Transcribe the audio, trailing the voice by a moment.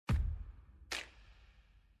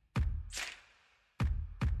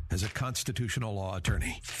As a constitutional law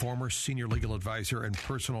attorney, former senior legal advisor, and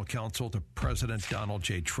personal counsel to President Donald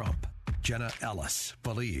J. Trump, Jenna Ellis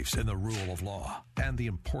believes in the rule of law and the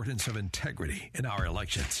importance of integrity in our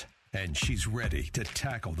elections. And she's ready to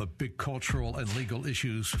tackle the big cultural and legal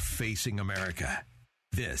issues facing America.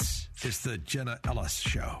 This is the Jenna Ellis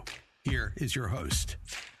Show. Here is your host,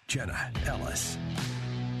 Jenna Ellis.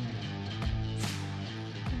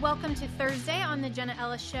 Welcome to Thursday on the Jenna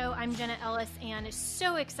Ellis Show. I'm Jenna Ellis, and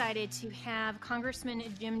so excited to have Congressman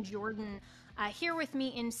Jim Jordan here with me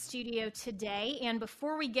in studio today. And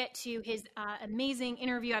before we get to his amazing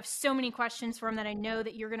interview, I have so many questions for him that I know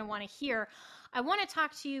that you're going to want to hear. I want to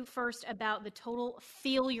talk to you first about the total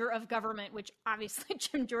failure of government, which obviously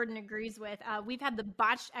Jim Jordan agrees with. We've had the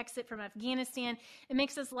botched exit from Afghanistan. It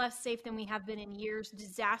makes us less safe than we have been in years.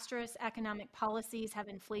 Disastrous economic policies have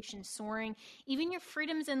inflation soaring. Even your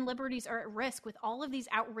freedoms and liberties are at risk with all of these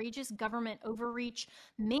outrageous government overreach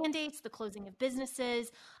mandates, the closing of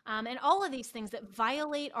businesses, and all of these things that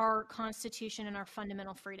violate our Constitution and our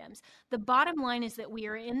fundamental freedoms. The bottom line is that we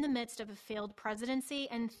are in the midst of a failed presidency,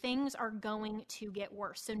 and things are going to get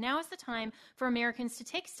worse. So now is the time for Americans to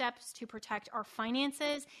take steps to protect our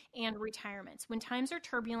finances and retirements. When times are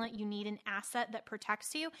turbulent, you need an asset that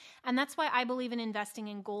protects you. And that's why I believe in investing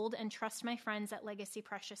in gold and trust my friends at Legacy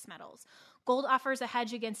Precious Metals. Gold offers a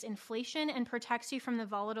hedge against inflation and protects you from the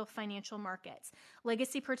volatile financial markets.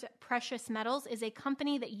 Legacy Precious Metals is a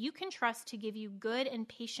company that you can trust to give you good and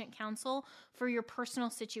patient counsel for your personal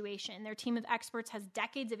situation. Their team of experts has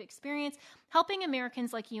decades of experience helping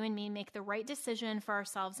Americans like you and me make the right decision for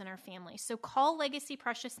ourselves and our families. So call Legacy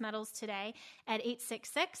Precious Metals today at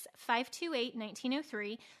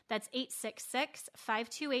 866-528-1903. That's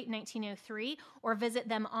 866-528-1903, or visit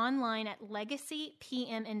them online at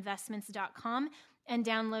legacypminvestments.com and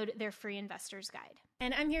download their free investor's guide.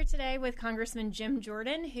 And I'm here today with Congressman Jim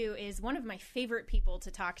Jordan, who is one of my favorite people to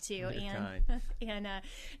talk to.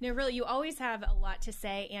 Really, you always have a lot to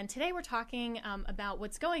say. And today we're talking about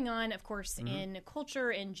what's going on, of course, in culture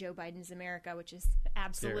in Joe Biden's America, which is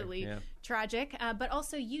absolutely tragic. But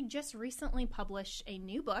also, you just recently published a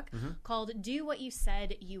new book called Do What You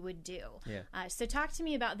Said You Would Do. So talk to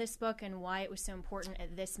me about this book and why it was so important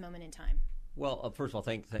at this moment in time. Well, first of all,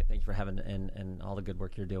 thank you for having and all the good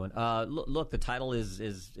work you're doing. Look, the title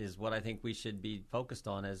is what I think we should be focused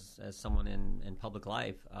on as someone in public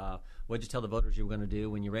life. What did you tell the voters you were going to do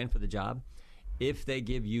when you ran for the job? If they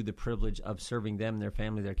give you the privilege of serving them, their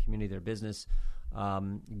family, their community, their business,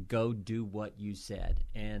 go do what you said.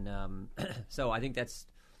 And so I think that's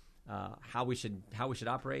how we should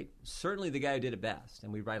operate. Certainly, the guy who did it best,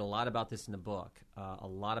 and we write a lot about this in the book. A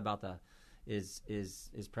lot about is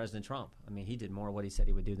President Trump. I mean, he did more of what he said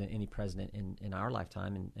he would do than any president in our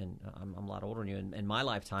lifetime, and I'm a lot older than you, in my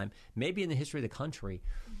lifetime, maybe in the history of the country.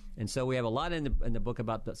 And so we have a lot in the book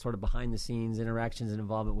about the sort of behind-the-scenes interactions and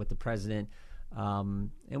involvement with the president, and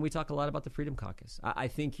we talk a lot about the Freedom Caucus. I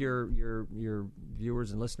think your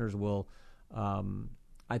viewers and listeners will,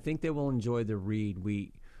 I think they will enjoy the read.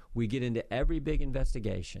 We get into every big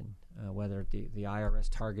investigation, whether the IRS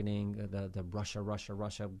targeting, the Russia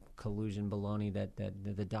collusion baloney, that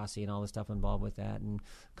the dossier and all the stuff involved with that, and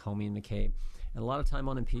Comey and McCabe, and a lot of time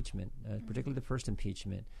on impeachment, particularly the first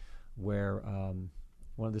impeachment, where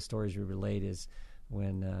one of the stories we relate is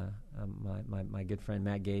when my good friend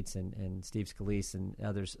Matt Gaetz and Steve Scalise and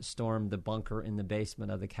others stormed the bunker in the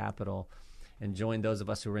basement of the Capitol and joined those of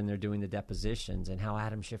us who were in there doing the depositions, and how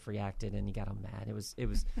Adam Schiff reacted, and he got all mad. It was.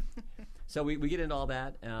 So we get into all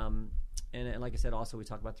that, and like I said, also we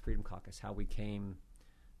talk about the Freedom Caucus, how we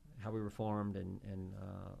were formed, and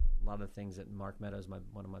a lot of things that Mark Meadows,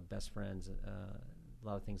 one of my best friends, a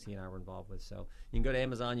lot of things he and I were involved with. So you can go to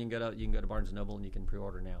Amazon, you can go to Barnes & Noble, and you can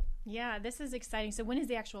pre-order now. Yeah, this is exciting. So when is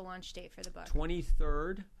the actual launch date for the book?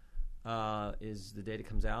 23rd. Is the date it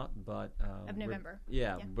comes out, but of November.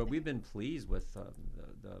 But we've been pleased with the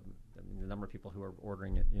number of people who are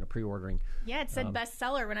ordering it, pre-ordering. Yeah, it said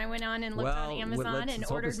bestseller when I went on and looked on Amazon and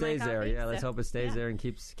ordered my copy. There. Yeah, let's hope it stays there and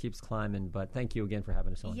keeps climbing. But thank you again for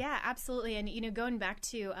having us on. Yeah, absolutely. And going back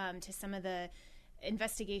to some of the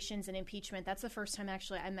investigations and impeachment. That's the first time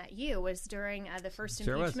actually I met you was during the first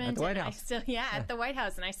impeachment. At the White House. At the White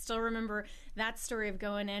House. And I still remember that story of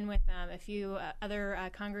going in with a few other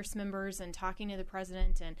Congress members and talking to the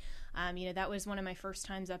president. And, that was one of my first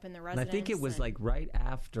times up in the residence. And I think it was right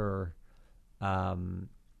after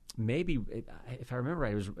maybe, if I remember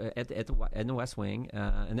right, it was in the West Wing.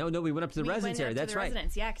 And we went up to the residence area. That's right.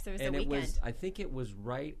 Residence, yeah, because it was the weekend. I think it was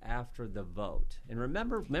right after the vote. And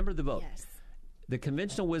remember the vote. Yes. The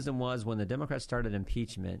conventional wisdom was when the Democrats started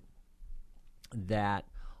impeachment that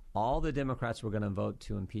all the Democrats were going to vote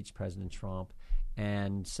to impeach President Trump,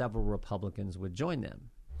 and several Republicans would join them.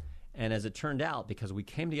 And as it turned out, because we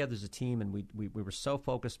came together as a team and we were so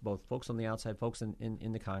focused, both folks on the outside, folks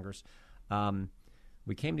in the Congress,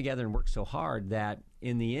 we came together and worked so hard that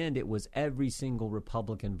in the end it was every single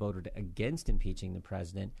Republican voted against impeaching the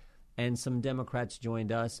president, and some Democrats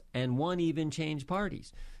joined us, and one even changed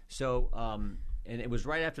parties. So, and it was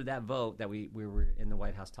right after that vote that we were in the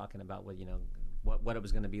White House talking about what it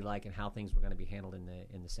was going to be like and how things were going to be handled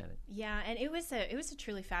in the Senate. Yeah, and it was a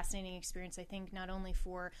truly fascinating experience, I think, not only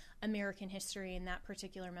for American history in that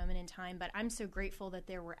particular moment in time, but I'm so grateful that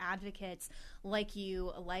there were advocates like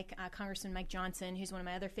you, like Congressman Mike Johnson, who's one of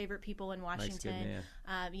my other favorite people in Washington.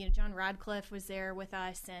 John Radcliffe was there with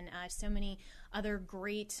us, and so many other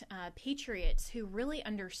great patriots who really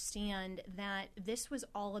understand that this was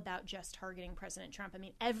all about just targeting President Trump. I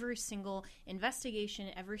mean, every single investigation,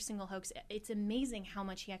 every single hoax, it's amazing how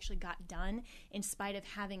much he actually got done in spite of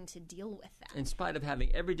having to deal with that. In spite of having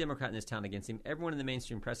every Democrat in this town against him, everyone in the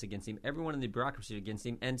mainstream press against him, everyone in the bureaucracy against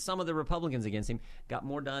him, and some of the Republicans against him, got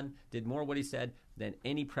more done, did more what he said than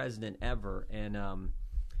any president ever. And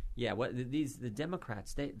the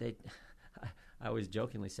Democrats, they I always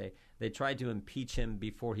jokingly say they tried to impeach him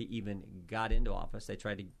before he even got into office. They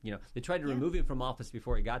tried to remove him from office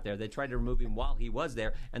before he got there. They tried to remove him while he was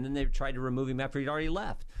there, and then they tried to remove him after he'd already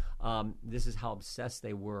left. This is how obsessed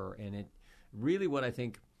they were, and it really what I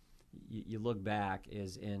think you look back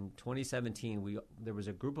is in 2017 there was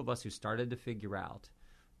a group of us who started to figure out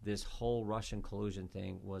this whole Russian collusion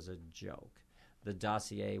thing was a joke. The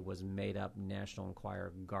dossier was made up National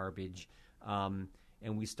Enquirer garbage.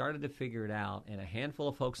 And we started to figure it out, and a handful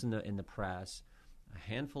of folks in the press, a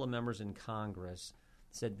handful of members in Congress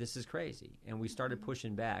said, this is crazy. And we started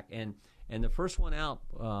pushing back. And the first one out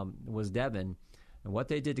was Devin. And what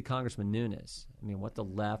they did to Congressman Nunes, I mean, what the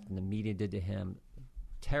left and the media did to him,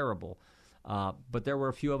 terrible. But there were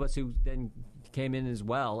a few of us who then came in as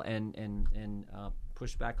well and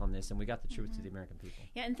pushed back on this, and we got the truth to the American people.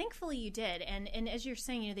 Yeah, and thankfully you did. And as you're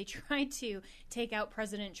saying, they tried to take out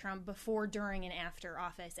President Trump before, during, and after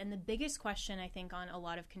office. And the biggest question, I think, on a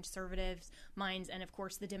lot of conservatives' minds, and of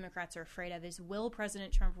course the Democrats are afraid of, is will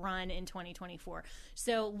President Trump run in 2024?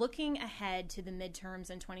 So looking ahead to the midterms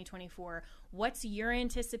in 2024, what's your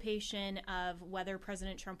anticipation of whether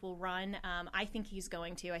President Trump will run? I think he's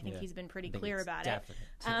going to. I think he's been pretty clear about it.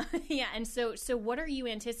 And so what are you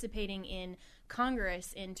anticipating in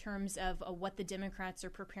Congress in terms of what the Democrats are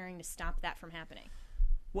preparing to stop that from happening?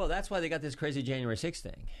 Well, that's why they got this crazy January 6th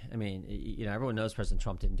thing. I mean, everyone knows President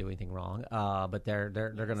Trump didn't do anything wrong, but they're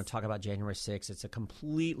going to talk about January 6th. It's a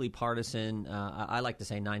completely partisan. I like to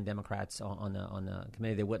say 9 Democrats on the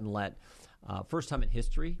committee. They wouldn't let first time in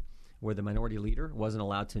history where the minority leader wasn't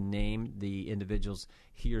allowed to name the individuals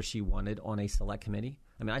he or she wanted on a select committee.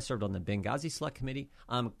 I mean, I served on the Benghazi Select Committee.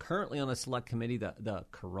 I'm currently on a select committee, the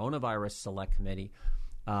Coronavirus Select Committee,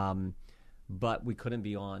 but we couldn't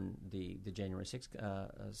be on the January 6th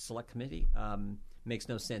Select Committee. Makes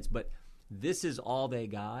no sense. But this is all they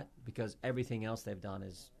got because everything else they've done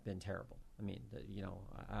has been terrible. I mean,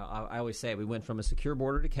 I always say we went from a secure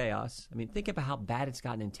border to chaos. I mean, think about how bad it's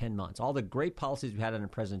gotten in 10 months. All the great policies we had under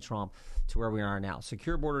President Trump to where we are now.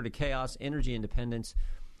 Secure border to chaos, energy independence,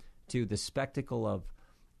 to the spectacle of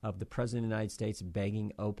the President of the United States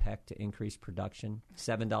begging OPEC to increase production,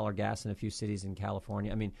 $7 gas in a few cities in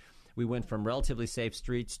California. I mean, we went from relatively safe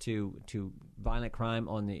streets to violent crime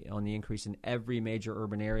on the increase in every major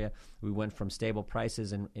urban area. We went from stable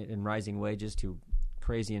prices and rising wages to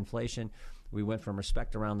crazy inflation. We went from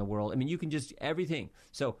respect around the world. I mean, you can just everything.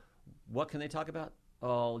 So what can they talk about?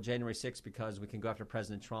 Oh, January 6th because we can go after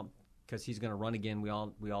President Trump because he's going to run again.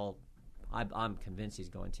 I'm convinced he's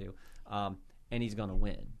going to. And he's going to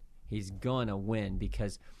win. He's going to win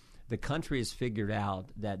because the country has figured out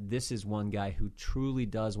that this is one guy who truly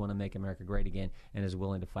does want to make America great again and is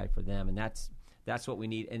willing to fight for them. And that's what we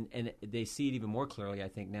need. And they see it even more clearly, I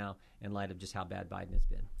think, now in light of just how bad Biden has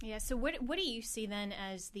been. Yeah, so what do you see then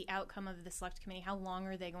as the outcome of the Select Committee? How long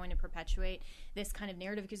are they going to perpetuate this kind of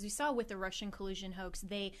narrative? Because we saw with the Russian collusion hoax,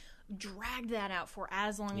 they dragged that out for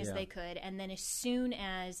as long as they could. And then as soon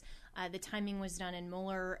as the timing was done and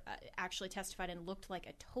Mueller actually testified and looked like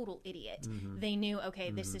a total idiot, they knew, okay,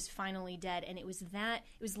 this is finally dead. And it was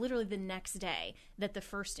literally the next day that the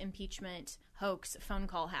first impeachment hoax phone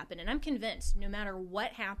call happened. And I'm convinced no matter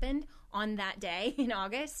what happened on that day in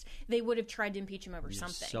August, they would have tried to impeach him over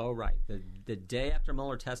something. So right. The day after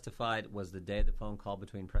Mueller testified was the day of the phone call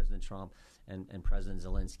between President Trump and President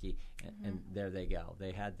Zelensky, and there they go.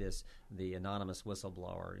 They had the anonymous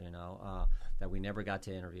whistleblower, that we never got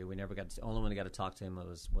to interview. We never got to. Only one who got to talk to him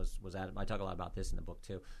was Adam. I talk a lot about this in the book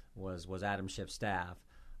too. Was Adam Schiff's staff.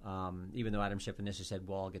 Even though Adam Schiff initially said,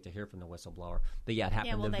 "Well, I'll get to hear from the whistleblower," but it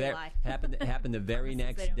happened. Happened the very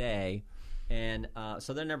next day, and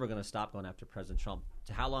so they're never going to stop going after President Trump.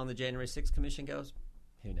 To how long the January 6th Commission goes,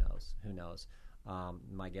 who knows?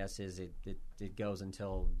 My guess is it goes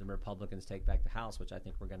until the Republicans take back the House, which I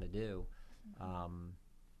think we're going to do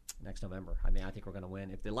next November. I mean, I think we're going to win.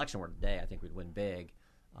 If the election were today, I think we'd win big.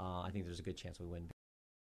 I think there's a good chance we win big.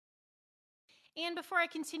 And before I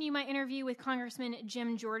continue my interview with Congressman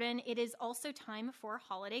Jim Jordan, it is also time for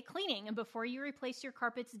holiday cleaning. And before you replace your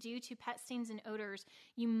carpets due to pet stains and odors,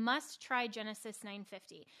 you must try Genesis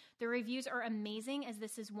 950. The reviews are amazing, as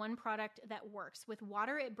this is one product that works. With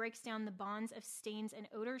water, it breaks down the bonds of stains and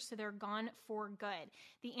odors, so they're gone for good.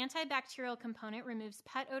 The antibacterial component removes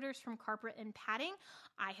pet odors from carpet and padding.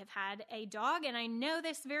 I have had a dog, and I know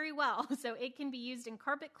this very well. So it can be used in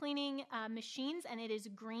carpet cleaning machines, and it is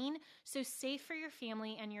green, so safe for your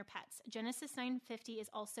family and your pets. Genesis 950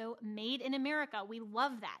 is also made in America. We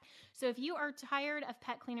love that. So if you are tired of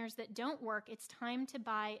pet cleaners that don't work, it's time to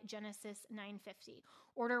buy Genesis 950.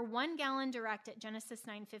 Order 1 gallon direct at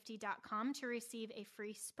genesis950.com to receive a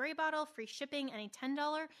free spray bottle, free shipping, and a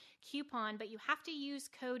 $10 coupon, but you have to use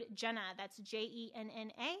code Jenna, that's Jenna,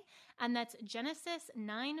 and that's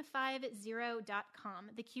genesis950.com.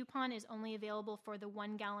 The coupon is only available for the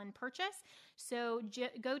 1 gallon purchase, so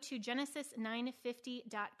go to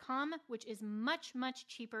genesis950.com, which is much, much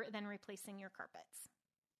cheaper than replacing your carpets.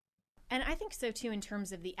 And I think so, too, in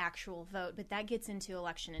terms of the actual vote, but that gets into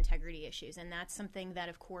election integrity issues. And that's something that,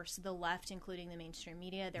 of course, the left, including the mainstream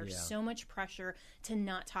media, there's so much pressure to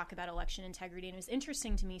not talk about election integrity. And it was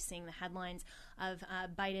interesting to me seeing the headlines of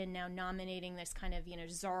Biden now nominating this kind of,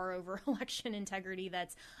 czar over election integrity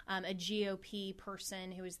that's a GOP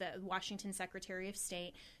person who is the Washington Secretary of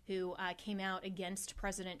State who came out against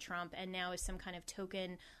President Trump and now is some kind of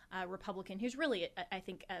token Republican who's really, I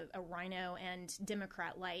think, a rhino and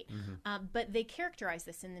Democrat light. But they characterize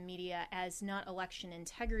this in the media as not election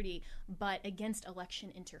integrity, but against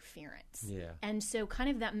election interference. And so kind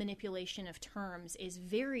of that manipulation of terms is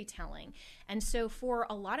very telling. And so for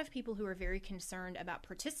a lot of people who are very concerned about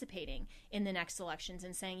participating in the next elections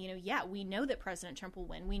and saying, we know that President Trump will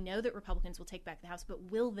win. We know that Republicans will take back the House,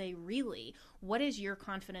 but will they really? What is your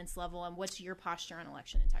confidence level and what's your posture on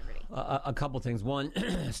election integrity? A couple things. One,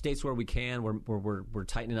 states where we can, we're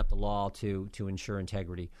tightening up the law to ensure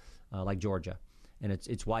integrity, like Georgia. And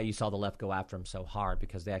it's why you saw the left go after them so hard,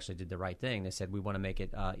 because they actually did the right thing. They said, we want to make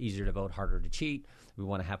it easier to vote, harder to cheat. We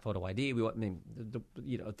want to have photo ID. We want,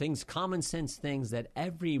 things, common sense things that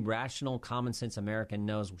every rational, common sense American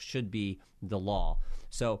knows should be the law.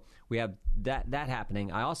 So we have that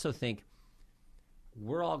happening. I also think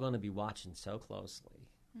we're all going to be watching so closely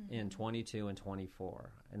in 22 and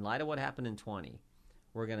 24. In light of what happened in 20,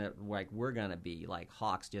 we're gonna be like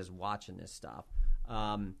hawks just watching this stuff.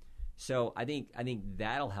 So I think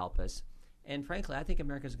that'll help us. And frankly, I think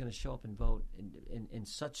America's going to show up and vote in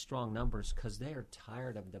such strong numbers because they are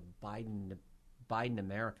tired of the Biden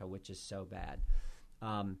America, which is so bad.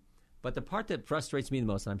 But the part that frustrates me the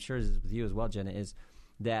most, and I'm sure is with you as well, Jenna, is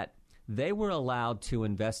that they were allowed to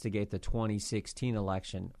investigate the 2016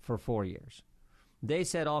 election for 4 years. They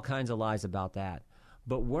said all kinds of lies about that.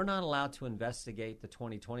 But we're not allowed to investigate the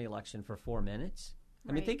 2020 election for 4 minutes.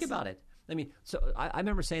 I mean, think about it. I mean, so I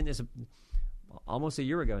remember saying this almost a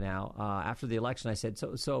year ago now. After the election, I said,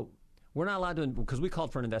 so we're not allowed to, because we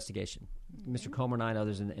called for an investigation. Mr. Comer and I and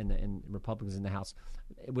others in Republicans in the House,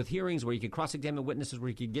 with hearings where you could cross-examine witnesses, where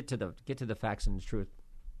you could get to the facts and the truth,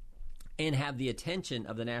 and have the attention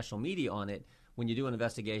of the national media on it. When you do an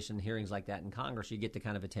investigation, hearings like that in Congress, you get the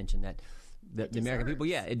kind of attention that the American people,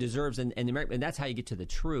 it deserves, and that's how you get to the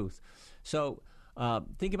truth. So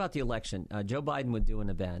think about the election. Joe Biden would do an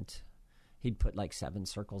event. He'd put like 7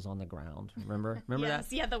 circles on the ground. Remember yes,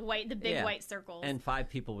 that? Yeah, the big white circles. And 5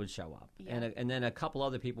 people would show up. Yeah. And then a couple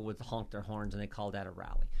other people would honk their horns, and they called that a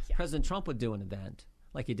rally. Yeah. President Trump would do an event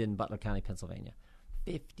like he did in Butler County, Pennsylvania.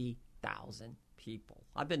 50,000 people.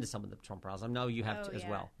 I've been to some of the Trump rallies. I know you have as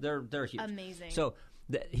well. They're huge. Amazing. So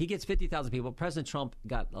he gets 50,000 people. President Trump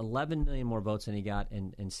got 11 million more votes than he got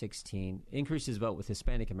in 16. Increased his vote with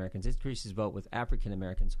Hispanic Americans. Increased his vote with African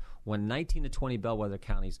Americans. Won 19 to 20 bellwether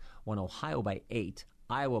counties. Won Ohio by 8.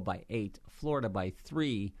 Iowa by 8. Florida by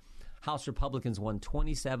 3. House Republicans won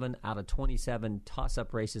 27 out of 27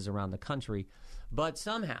 toss-up races around the country. But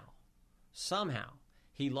somehow,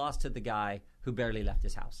 he lost to the guy who barely left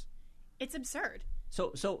his house. It's absurd.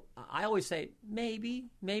 So I always say, maybe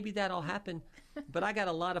that'll happen. But I got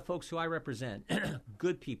a lot of folks who I represent,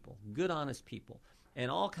 good people, good, honest people, and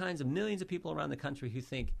all kinds of millions of people around the country who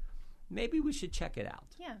think, maybe we should check it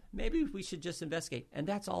out. Yeah. Maybe we should just investigate. And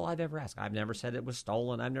that's all I've ever asked. I've never said it was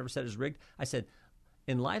stolen. I've never said it was rigged. I said,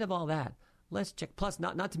 in light of all that, let's check. Plus,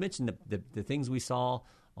 not to mention the things we saw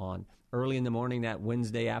on early in the morning that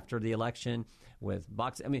Wednesday after the election with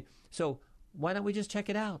boxing. I mean, so why don't we just check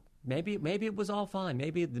it out? Maybe it was all fine.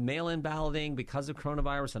 Maybe the mail-in balloting because of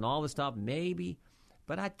coronavirus and all this stuff, maybe.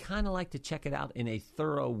 But I'd kind of like to check it out in a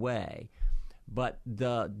thorough way. But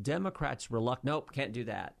the Democrats nope, can't do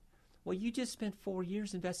that. Well, you just spent 4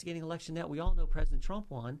 years investigating election that we all know President Trump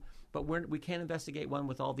won, but we can't investigate one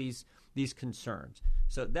with all these concerns.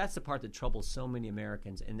 So that's the part that troubles so many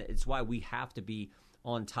Americans, and it's why we have to be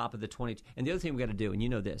on top of the 20. And the other thing we got to do, and you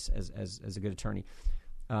know this as a good attorney,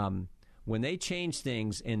 when they change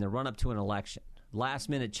things in the run-up to an election,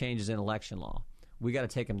 last-minute changes in election law, we got to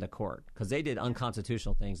take them to court because they did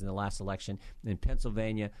unconstitutional things in the last election in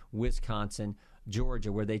Pennsylvania, Wisconsin,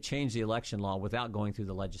 Georgia, where they changed the election law without going through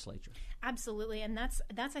the legislature. Absolutely, and that's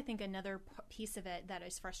I think another piece of it that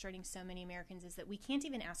is frustrating so many Americans is that we can't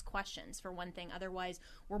even ask questions, for one thing. Otherwise,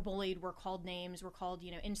 we're bullied, we're called names, we're called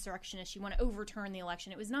insurrectionists. You want to overturn the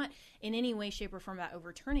election. It was not in any way, shape, or form about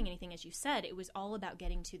overturning anything, as you said. It was all about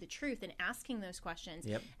getting to the truth and asking those questions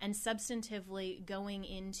and substantively going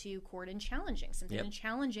into court and challenging something and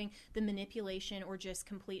challenging the manipulation or just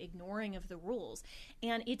complete ignoring of the rules.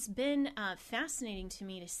 And it's been fascinating to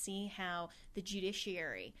me to see how the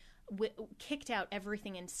judiciary kicked out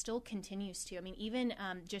everything and still continues to. I mean, even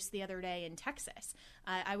just the other day in Texas,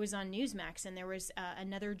 I was on Newsmax, and there was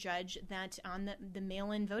another judge that on the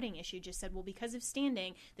mail-in voting issue just said, well, because of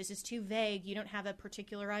standing, this is too vague. You don't have a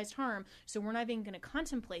particularized harm, so we're not even going to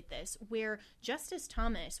contemplate this. Where Justice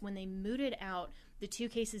Thomas, when they mooted out the two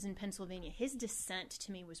cases in Pennsylvania, his dissent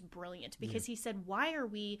to me was brilliant because he said, why are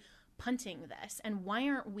we punting this, and why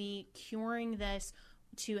aren't we curing this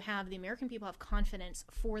to have the American people have confidence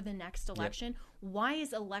for the next election? Why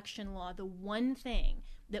is election law the one thing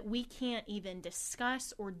that we can't even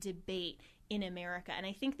discuss or debate in America? And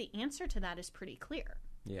I think the answer to that is pretty clear.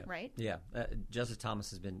 Yeah. Right? Yeah. Justice Thomas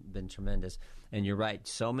has been tremendous. And you're right.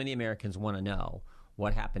 So many Americans want to know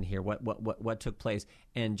what happened here, what took place.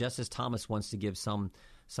 And Justice Thomas wants to give some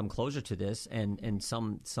closure to this and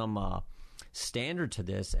some standard to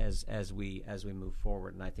this as we move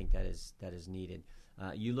forward. And I think that is needed.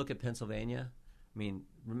 You look at Pennsylvania. I mean,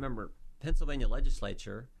 remember, Pennsylvania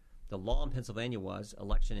legislature, the law in Pennsylvania was the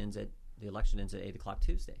election ends at 8 o'clock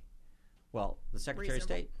Tuesday. Well, the Secretary of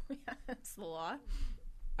State. Yeah, that's the law.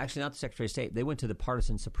 Actually, not the Secretary of State. They went to the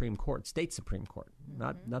partisan Supreme Court, state Supreme Court,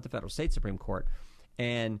 not the federal, state Supreme Court.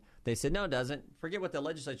 And they said, no, it doesn't. Forget what the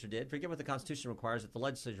legislature did. Forget what the Constitution requires that the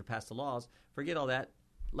legislature pass the laws. Forget all that.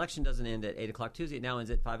 Election doesn't end at 8 o'clock Tuesday. It now ends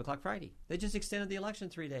at 5 o'clock Friday. They just extended the election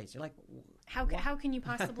 3 days. You're like, how can you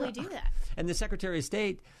possibly do that? And the Secretary of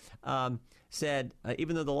State said,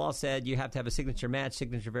 even though the law said you have to have a signature match,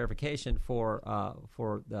 signature verification for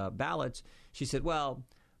the ballots, she said, well,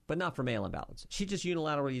 but not for mail-in ballots. She just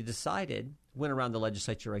unilaterally decided, went around the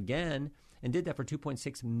legislature again, and did that for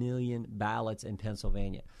 2.6 million ballots in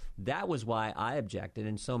Pennsylvania. That was why I objected,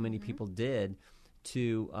 and so many people did,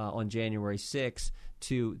 to on January 6th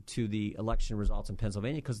to the election results in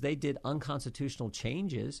Pennsylvania, because they did unconstitutional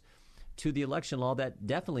changes to the election law that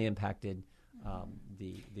definitely impacted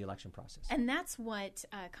the election process. And that's what,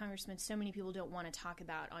 Congressman, so many people don't want to talk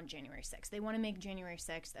about on January 6th. They want to make January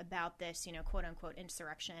 6th about this, quote-unquote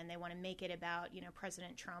insurrection. They want to make it about,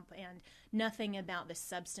 President Trump, and nothing about the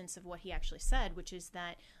substance of what he actually said, which is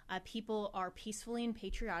that people are peacefully and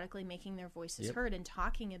patriotically making their voices heard and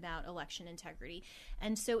talking about election integrity.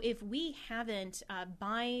 And so if we haven't,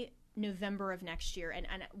 by November of next year, and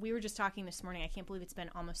we were just talking this morning, I can't believe it's been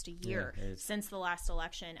almost a year since the last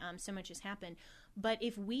election. So much has happened. But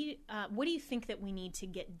if we, what do you think that we need to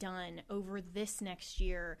get done over this next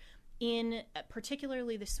year in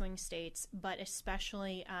particularly the swing states, but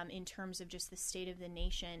especially in terms of just the state of the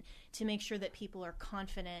nation, to make sure that people are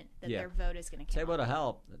confident that their vote is going to count? Tell you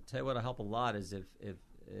what'll help a lot is if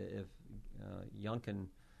Youngkin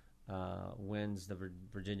wins the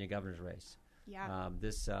Virginia governor's race. Yeah.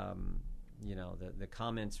 The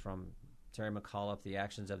comments from Terry McAuliffe, the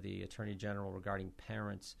actions of the Attorney General regarding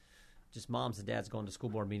parents, just moms and dads going to school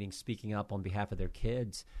board meetings, speaking up on behalf of their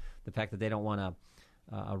kids, the fact that they don't want a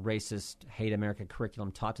racist, hate America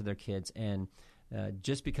curriculum taught to their kids, and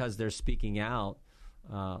just because they're speaking out,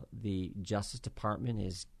 the Justice Department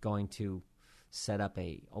is going to set up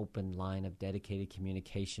a open line of dedicated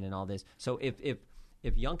communication and all this. So if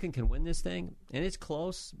if Youngkin can win this thing, and it's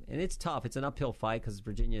close, and it's tough, it's an uphill fight because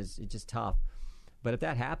Virginia is just tough. But if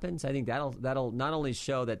that happens, I think that'll not only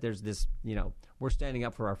show that there's this, we're standing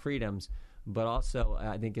up for our freedoms, but also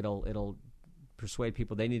I think it'll persuade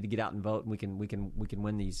people they need to get out and vote, and we can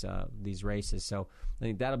win these races. So I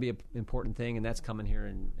think that'll be an important thing, and that's coming here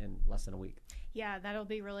in less than a week. Yeah, that'll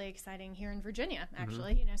be really exciting here in Virginia,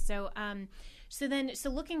 actually. Mm-hmm. So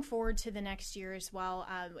looking forward to the next year as well,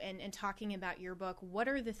 and talking about your book, what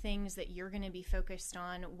are the things that you're going to be focused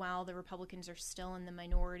on while the Republicans are still in the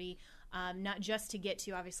minority? Not just to get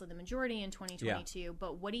to, obviously, the majority in 2022,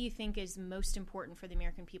 but what do you think is most important for the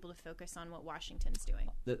American people to focus on what Washington's doing?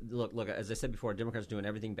 Look, as I said before, Democrats are doing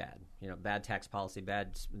everything bad. Bad tax policy,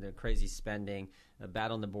 they're crazy spending,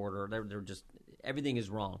 bad on the border. They're just, everything is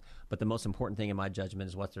wrong. But the most important thing, in my judgment,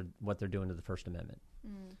 is what they're doing to the First Amendment.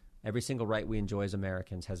 Mm. Every single right we enjoy as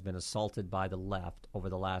Americans has been assaulted by the left over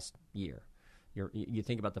the last year. You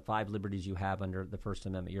think about the 5 liberties you have under the First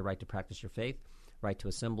Amendment: your right to practice your faith, right to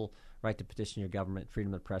assemble, right to petition your government,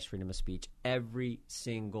 freedom of press, freedom of speech. Every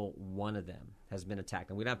single one of them has been attacked.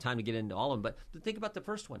 And we don't have time to get into all of them, but think about the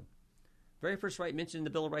first one. Very first right mentioned in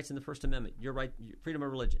the Bill of Rights in the First Amendment, your right, freedom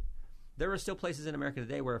of religion. There are still places in America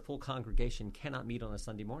today where a full congregation cannot meet on a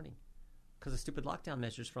Sunday morning because of stupid lockdown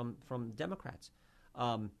measures from Democrats.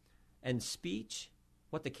 And speech,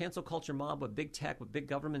 what the cancel culture mob, what big tech, what big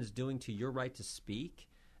government is doing to your right to speak,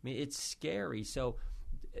 I mean, it's scary. So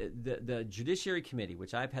the Judiciary Committee,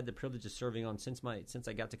 which I've had the privilege of serving on since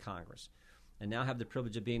I got to Congress, and now have the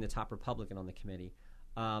privilege of being the top Republican on the committee,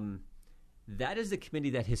 that is the committee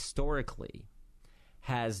that historically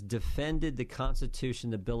has defended the Constitution,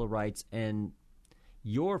 the Bill of Rights, and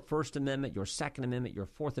your First Amendment, your Second Amendment, your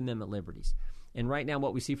Fourth Amendment liberties. And right now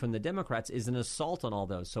what we see from the Democrats is an assault on all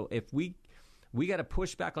those. So if we got to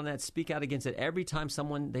push back on that, speak out against it. Every time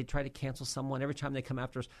they try to cancel someone, every time they come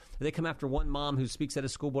after us, they come after one mom who speaks at a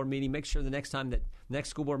school board meeting, make sure the next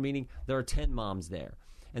school board meeting there are 10 moms there.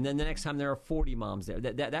 And then the next time there are 40 moms there.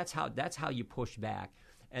 That's how you push back.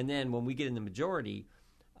 And then when we get in the majority,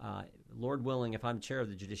 Lord willing, if I'm chair of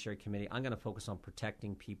the Judiciary Committee, I'm going to focus on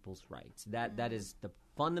protecting people's rights. That is the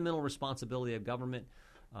fundamental responsibility of government.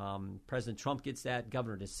 President Trump gets that.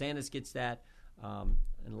 Governor DeSantis gets that.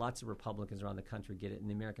 And lots of Republicans around the country get it, and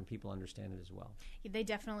the American people understand it as well. They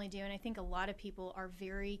definitely do, and I think a lot of people are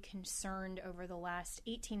very concerned over the last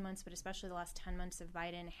 18 months, but especially the last 10 months of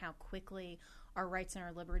Biden, how quickly our rights and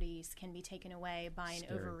our liberties can be taken away by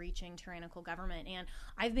an overreaching tyrannical government. And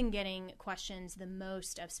I've been getting questions the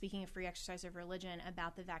most of, speaking of free exercise of religion,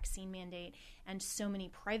 about the vaccine mandate and so many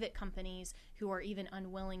private companies who are even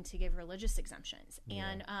unwilling to give religious exemptions. Yeah.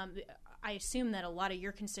 And I assume that a lot of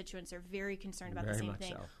your constituents are very concerned about the same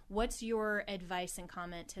thing. So. What's your advice and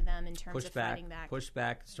comment to them in terms of fighting back? Push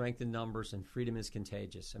back, strengthen numbers, and freedom is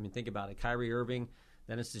contagious. I mean, think about it. Kyrie Irving,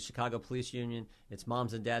 then it's the Chicago Police Union, it's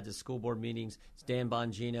moms and dads at school board meetings, it's Dan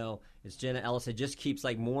Bongino, it's Jenna Ellis. It just keeps,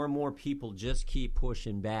 more and more people just keep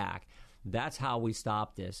pushing back. That's how we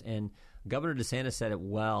stop this. And Governor DeSantis said it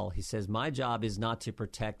well. He says, my job is not to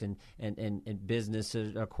protect and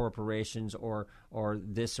businesses or corporations or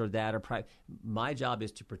this or that or private. My job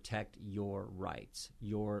is to protect your rights,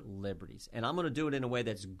 your liberties. And I'm going to do it in a way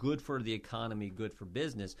that's good for the economy, good for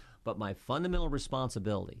business. But my fundamental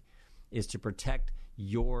responsibility is to protect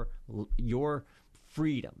your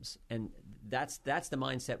freedoms. And that's the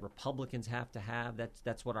mindset Republicans have to have.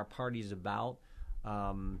 That's what our party is about.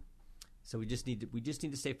 So we just need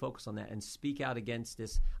to stay focused on that and speak out against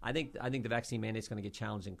this. I think the vaccine mandate is going to get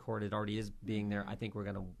challenged in court. It already is being there. I think we're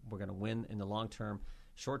going to win in the long term.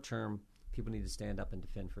 Short term, people need to stand up and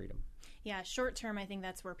defend freedom. Yeah, short term, I think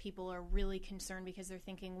that's where people are really concerned because they're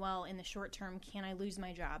thinking, well, in the short term, can I lose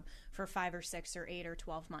my job for 5 or 6 or 8 or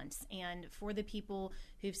 12 months? And for the people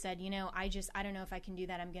who've said, I don't know if I can do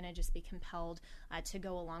that, I'm going to just be compelled to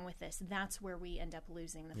go along with this. That's where we end up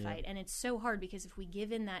losing the fight. And it's so hard because if we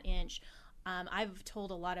give in that inch, I've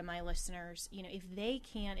told a lot of my listeners,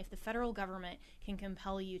 if the federal government can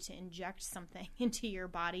compel you to inject something into your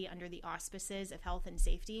body under the auspices of health and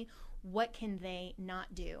safety, what can they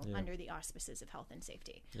not do under the auspices of health and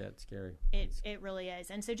safety? Yeah, it's scary. It really is.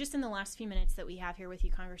 And so just in the last few minutes that we have here with you,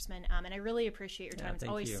 Congressman, and I really appreciate your time. It's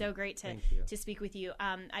always so great to speak with you.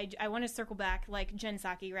 I want to circle back like Jen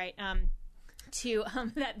Psaki, right? To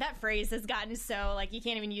that phrase has gotten so you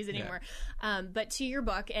can't even use it anymore. But to your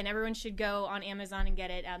book, and everyone should go on Amazon and get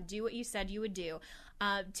it. Do what you said you would do.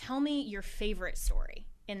 Tell me your favorite story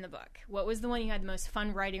in the book? What was the one you had the most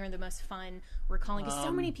fun writing or the most fun recalling? Because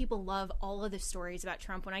so many people love all of the stories about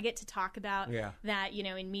Trump. When I get to talk about that,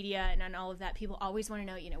 in media and all of that, people always want to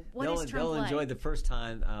know, what is Trump like? They'll enjoy the first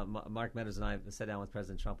time Mark Meadows and I sat down with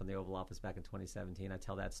President Trump in the Oval Office back in 2017. I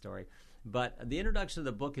tell that story. But the introduction of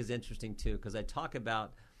the book is interesting, too, because I talk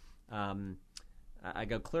about I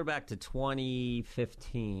go clear back to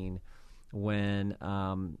 2015 when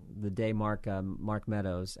the day Mark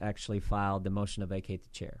Meadows actually filed the motion to vacate the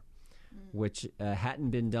chair, which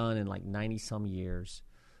hadn't been done in like 90-some years.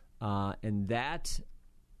 And that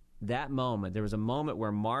moment, there was a moment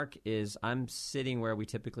where I'm sitting where we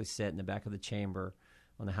typically sit in the back of the chamber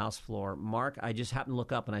on the House floor. I just happen to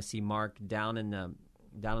look up and I see Mark down in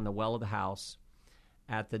the well of the House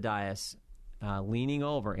at the dais, leaning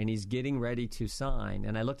over, and he's getting ready to sign.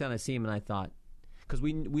 And I looked down, I see him, and I thought, because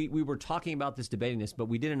we were talking about this, debating this, but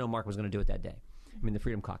we didn't know Mark was going to do it that day. I mean, the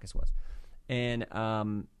Freedom Caucus was. And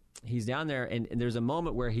he's down there, and there's a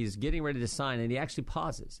moment where he's getting ready to sign, and he actually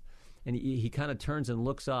pauses. And he kind of turns and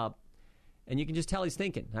looks up, and you can just tell he's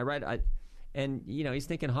thinking. He's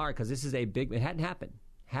thinking hard because this is a big – it hadn't happened.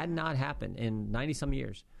 Had not happened in 90-some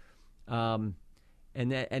years. And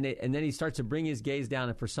then he starts to bring his gaze down,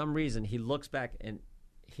 and for some reason he looks back, and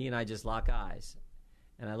he and I just lock eyes.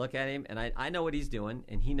 And I look at him, and I know what he's doing,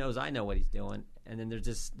 and he knows I know what he's doing. And then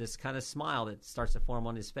there's this kind of smile that starts to form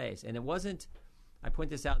on his face. And it wasn't – I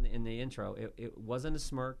point this out in the intro. It wasn't a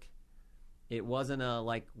smirk. It wasn't a,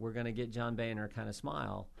 like, we're going to get John Boehner kind of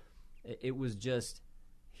smile. It was just,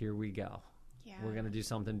 here we go. Yeah. We're going to do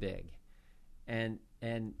something big. And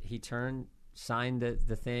he turned, signed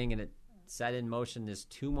the thing, and it set in motion this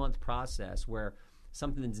 2-month process where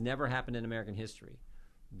something that's never happened in American history.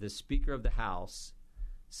 The Speaker of the House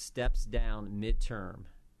steps down midterm,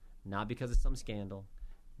 not because of some scandal,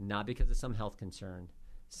 not because of some health concern,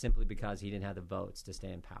 simply because he didn't have the votes to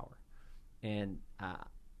stay in power. And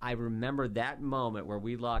I remember that moment where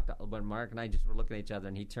when Mark and I just were looking at each other,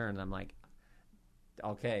 and he turned, and I'm like,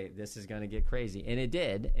 okay, this is going to get crazy. And it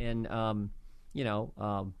did. And,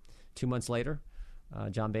 2 months later,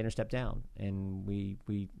 John Boehner stepped down, and we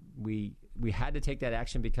had to take that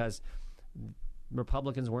action because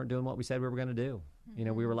Republicans weren't doing what we said we were going to do.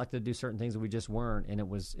 Mm-hmm. We were elected to do certain things that we just weren't, and it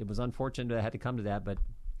was unfortunate that it had to come to that. But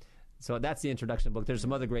so that's the introduction of the book. There's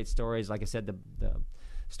some other great stories, like I said, the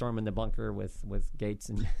storm in the bunker with Gates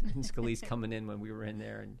and Scalise coming in when we were in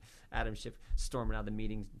there, and Adam Schiff storming out of the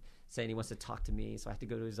meeting saying he wants to talk to me, so I have to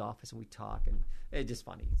go to his office and we talk, and it's just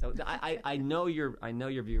funny. So I know your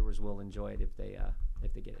viewers will enjoy it if they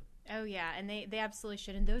get it. Oh yeah, and they absolutely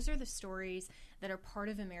should. And those are the stories that are part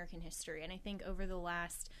of American history. And I think over the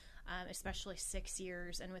last especially 6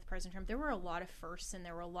 years, and with President Trump, there were a lot of firsts, and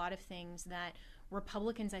there were a lot of things that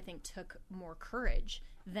Republicans, I think, took more courage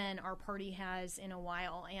than our party has in a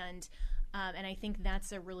while. And I think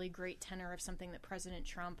that's a really great tenor of something that President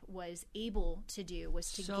Trump was able to do,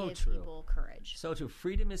 was to give people courage. So true.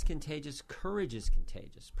 Freedom is contagious. Courage is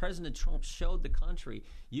contagious. President Trump showed the country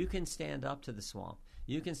you can stand up to the swamp.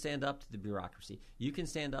 You can stand up to the bureaucracy. You can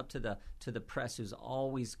stand up to the press who's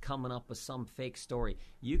always coming up with some fake story.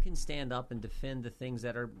 You can stand up and defend the things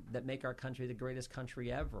that make our country the greatest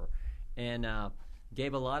country ever, and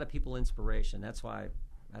gave a lot of people inspiration. That's why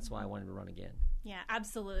I wanted to run again. Yeah,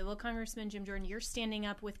 absolutely. Well, Congressman Jim Jordan, you're standing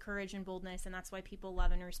up with courage and boldness, and that's why people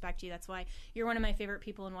love and respect you. That's why you're one of my favorite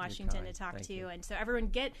people in Washington to talk to. And so everyone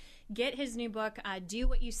get his new book, Do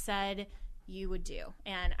What You Said You Would Do.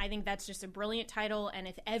 And I think that's just a brilliant title. And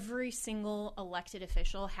if every single elected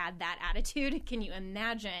official had that attitude, can you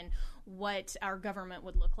imagine what our government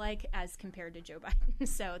would look like as compared to Joe Biden?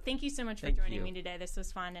 So thank you so much for joining me today. This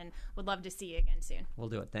was fun, and would love to see you again soon. We'll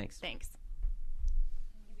do it. Thanks. Thanks.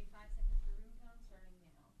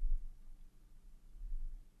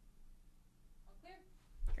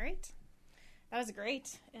 Great. That was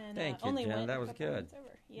great. And thank you, only Jen. That was good.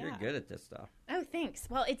 Yeah. You're good at this stuff. Oh, thanks.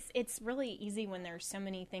 Well, it's really easy when there's so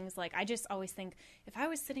many things. Like, I just always think if I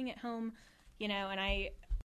was sitting at home, and